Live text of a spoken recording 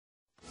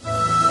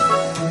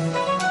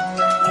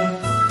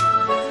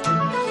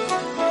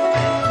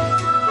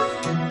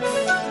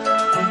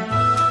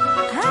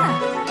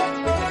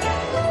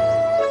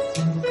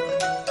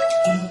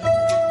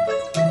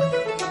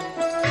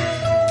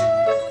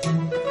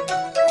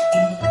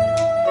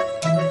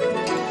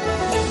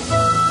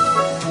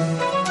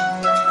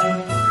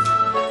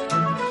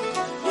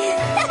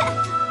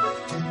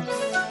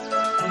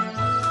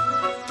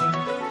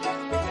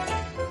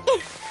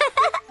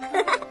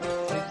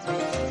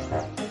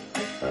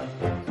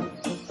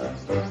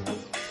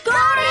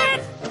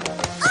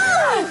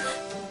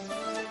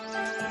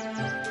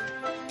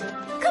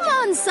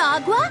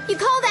Sagwa, you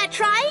call that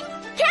trying?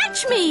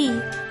 Catch me!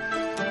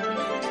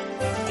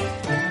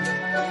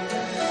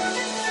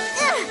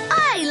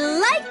 I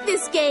like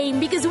this game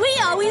because we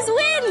always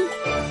win!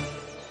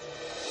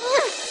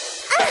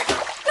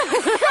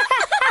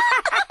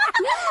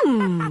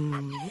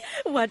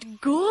 What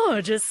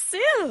gorgeous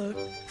silk!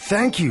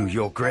 Thank you,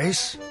 Your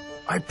Grace.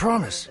 I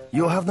promise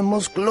you'll have the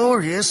most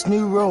glorious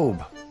new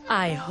robe.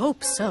 I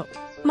hope so.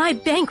 My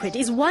banquet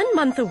is 1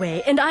 month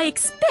away, and I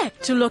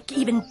expect to look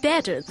even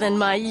better than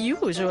my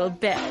usual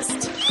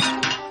best.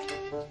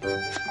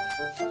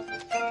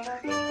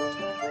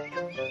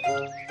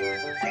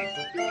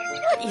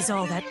 What is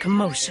all that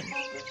commotion?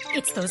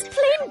 It's those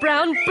plain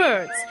brown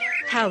birds.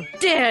 How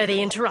dare they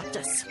interrupt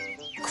us?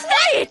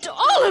 Quiet,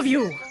 all of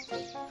you!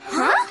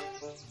 Huh?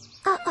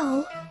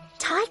 Uh-oh.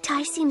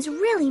 Tai-Tai seems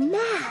really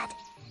mad.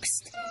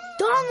 Psst!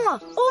 Dongwa,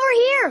 over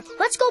here!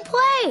 Let's go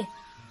play!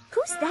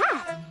 Who's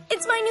that?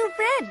 It's my new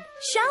friend,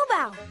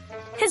 Xiaobao.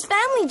 His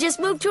family just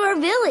moved to our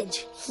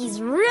village.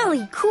 He's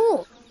really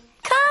cool.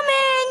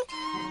 Coming!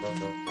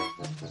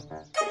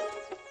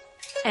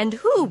 And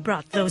who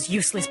brought those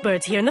useless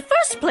birds here in the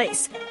first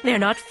place? They're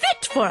not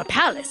fit for a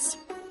palace.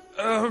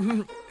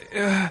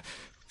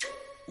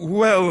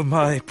 Well,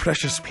 my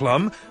precious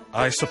Plum,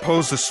 I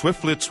suppose the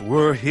Swiftlets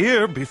were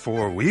here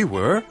before we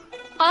were.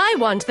 I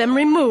want them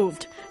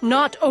removed.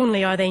 Not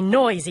only are they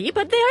noisy,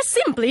 but they are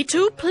simply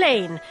too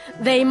plain.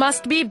 They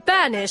must be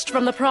banished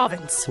from the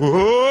province.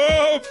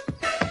 Whoa!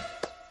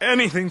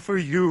 Anything for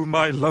you,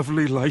 my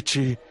lovely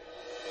lychee.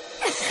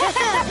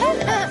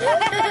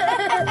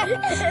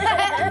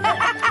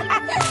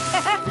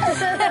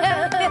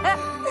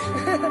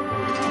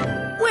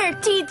 We're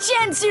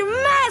Tichensu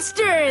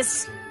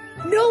Masters!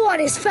 No one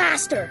is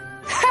faster.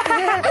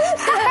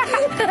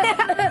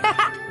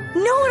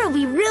 Know what'll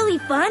be really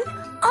fun?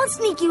 I'll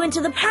sneak you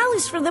into the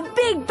palace for the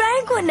big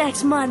banquet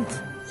next month.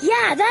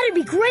 Yeah, that'd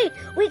be great.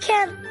 We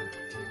can...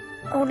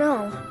 Oh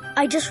no,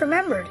 I just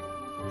remembered.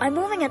 I'm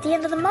moving at the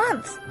end of the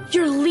month.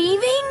 You're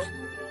leaving?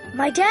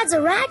 My dad's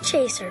a rat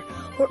chaser.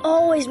 We're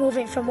always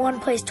moving from one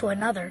place to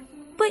another.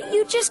 But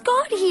you just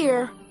got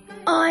here.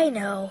 I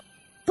know.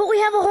 But we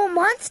have a whole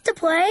month to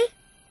play.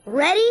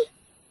 Ready?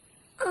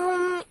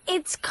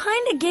 It's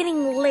kind of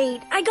getting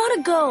late. I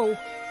gotta go.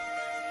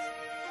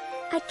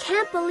 I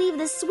can't believe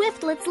the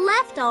Swiftlets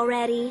left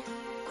already.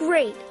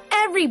 Great,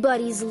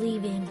 everybody's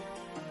leaving.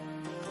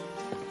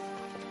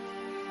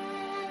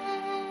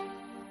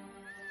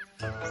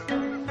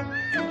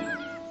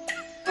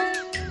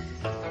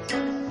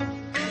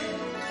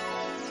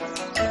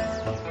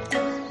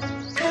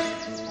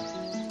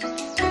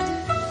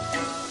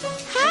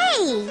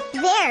 Hey,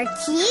 they're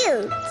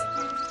cute.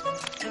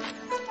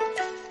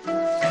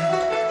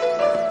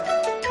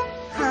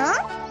 Huh?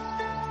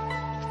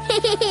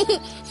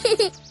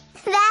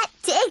 That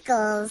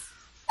tickles.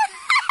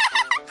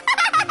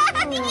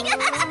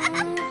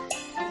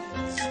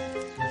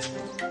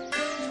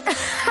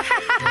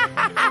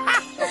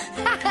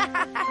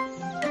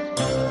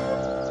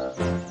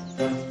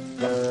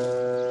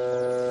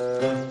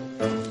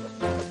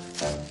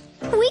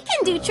 We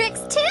can do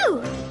tricks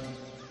too.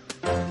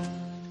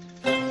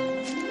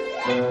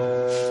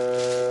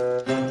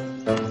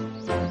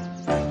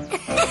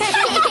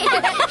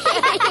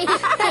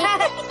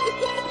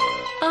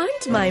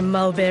 Aren't my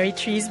mulberry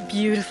trees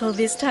beautiful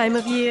this time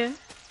of year?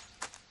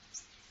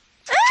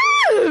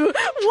 Oh,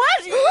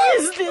 what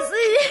is this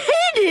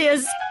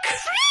hideous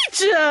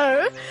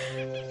creature?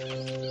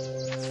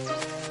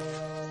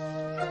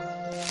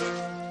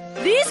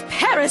 These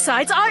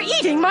parasites are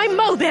eating my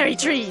mulberry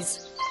trees.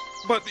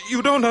 But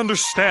you don't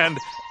understand.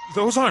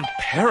 Those aren't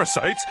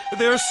parasites.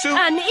 They're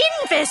An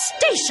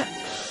infestation.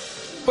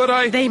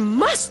 But They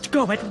must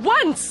go at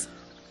once.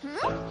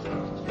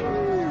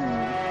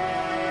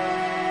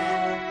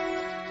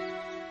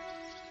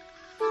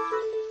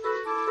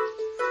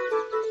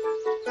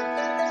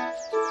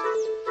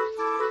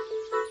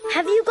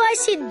 Have you guys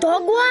seen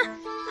Dongwa?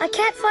 I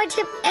can't find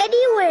him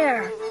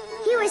anywhere.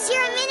 He was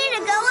here a minute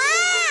ago.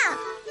 Ah!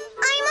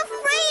 I'm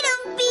afraid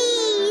of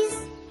bees.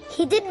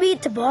 He didn't mean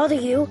to bother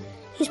you.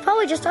 He's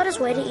probably just on his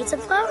way to eat some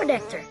flower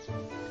nectar.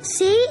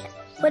 See?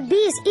 When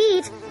bees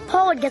eat,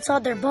 pollen gets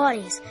on their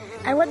bodies.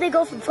 And when they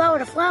go from flower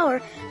to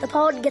flower, the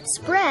pollen gets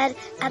spread,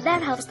 and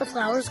that helps the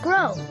flowers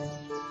grow.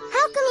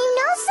 How come you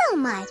know so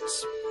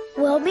much?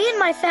 Well, me and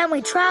my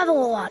family travel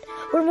a lot.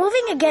 We're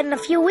moving again in a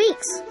few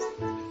weeks.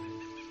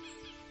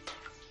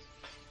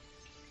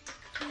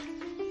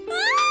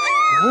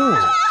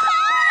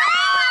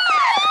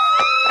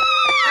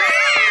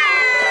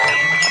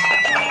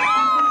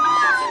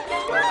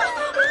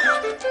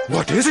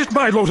 what is it,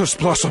 my lotus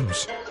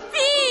blossoms?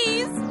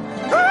 Bees!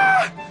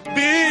 Ah!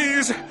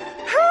 Bees!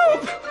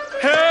 Help!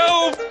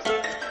 Help!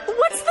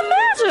 What's the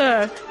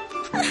matter?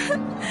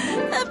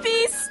 A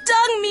bee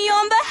stung me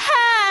on the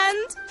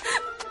hand.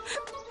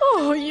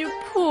 Oh, you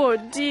poor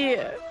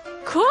dear.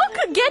 Cook,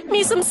 get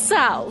me some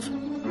salve.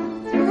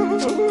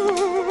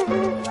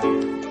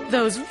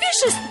 Those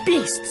vicious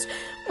beasts.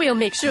 We'll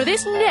make sure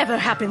this never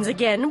happens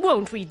again,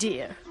 won't we,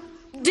 dear?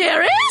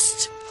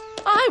 Dearest?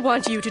 I I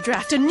want you to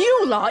draft a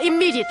new law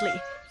immediately.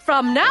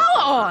 From now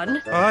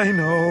on...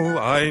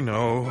 I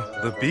know.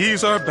 The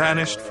bees are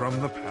banished from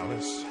the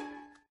palace.